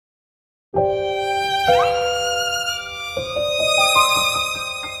The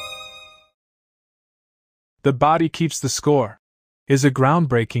Body Keeps the Score is a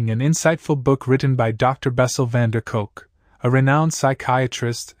groundbreaking and insightful book written by Dr. Bessel van der Kolk, a renowned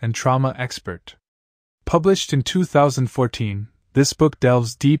psychiatrist and trauma expert. Published in 2014, this book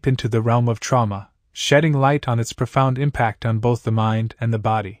delves deep into the realm of trauma, shedding light on its profound impact on both the mind and the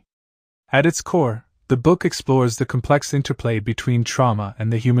body. At its core, the book explores the complex interplay between trauma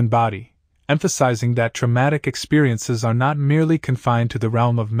and the human body, emphasizing that traumatic experiences are not merely confined to the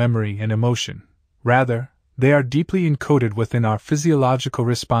realm of memory and emotion. Rather, they are deeply encoded within our physiological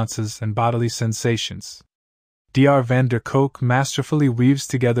responses and bodily sensations. Dr. van der Kolk masterfully weaves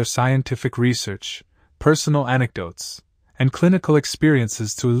together scientific research, personal anecdotes, and clinical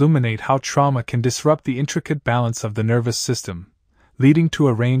experiences to illuminate how trauma can disrupt the intricate balance of the nervous system, leading to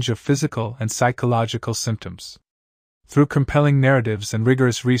a range of physical and psychological symptoms. Through compelling narratives and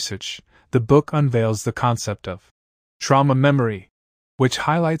rigorous research, the book unveils the concept of trauma memory, which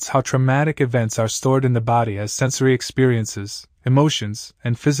highlights how traumatic events are stored in the body as sensory experiences, emotions,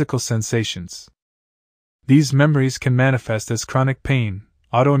 and physical sensations. These memories can manifest as chronic pain,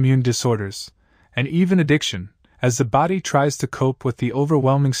 autoimmune disorders, and even addiction, as the body tries to cope with the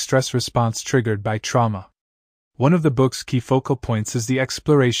overwhelming stress response triggered by trauma. One of the book's key focal points is the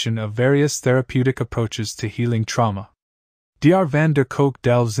exploration of various therapeutic approaches to healing trauma. Dr. van der Kolk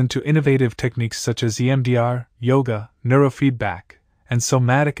delves into innovative techniques such as EMDR, yoga, neurofeedback, and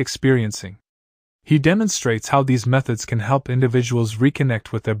somatic experiencing. He demonstrates how these methods can help individuals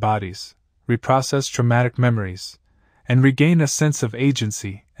reconnect with their bodies, reprocess traumatic memories, and regain a sense of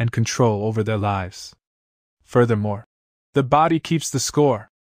agency and control over their lives. Furthermore, The Body Keeps the Score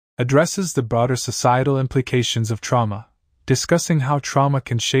addresses the broader societal implications of trauma, discussing how trauma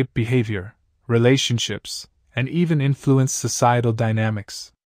can shape behavior, relationships, and even influence societal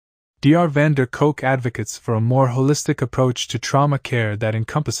dynamics. Dr. van der Kolk advocates for a more holistic approach to trauma care that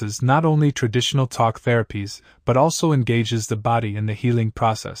encompasses not only traditional talk therapies but also engages the body in the healing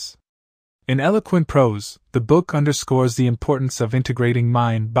process. In eloquent prose, the book underscores the importance of integrating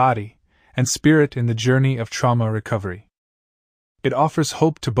mind, body, and spirit in the journey of trauma recovery. It offers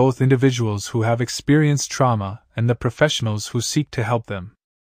hope to both individuals who have experienced trauma and the professionals who seek to help them.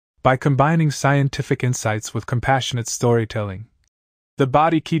 By combining scientific insights with compassionate storytelling, The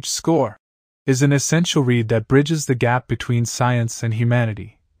Body Keeps Score is an essential read that bridges the gap between science and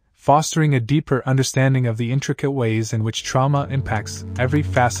humanity, fostering a deeper understanding of the intricate ways in which trauma impacts every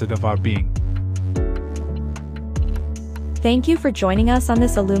facet of our being. Thank you for joining us on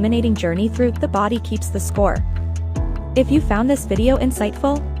this illuminating journey through The Body Keeps the Score. If you found this video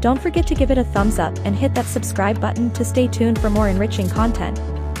insightful, don't forget to give it a thumbs up and hit that subscribe button to stay tuned for more enriching content.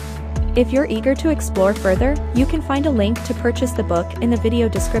 If you're eager to explore further, you can find a link to purchase the book in the video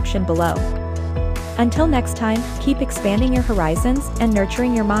description below. Until next time, keep expanding your horizons and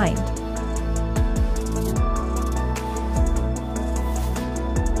nurturing your mind.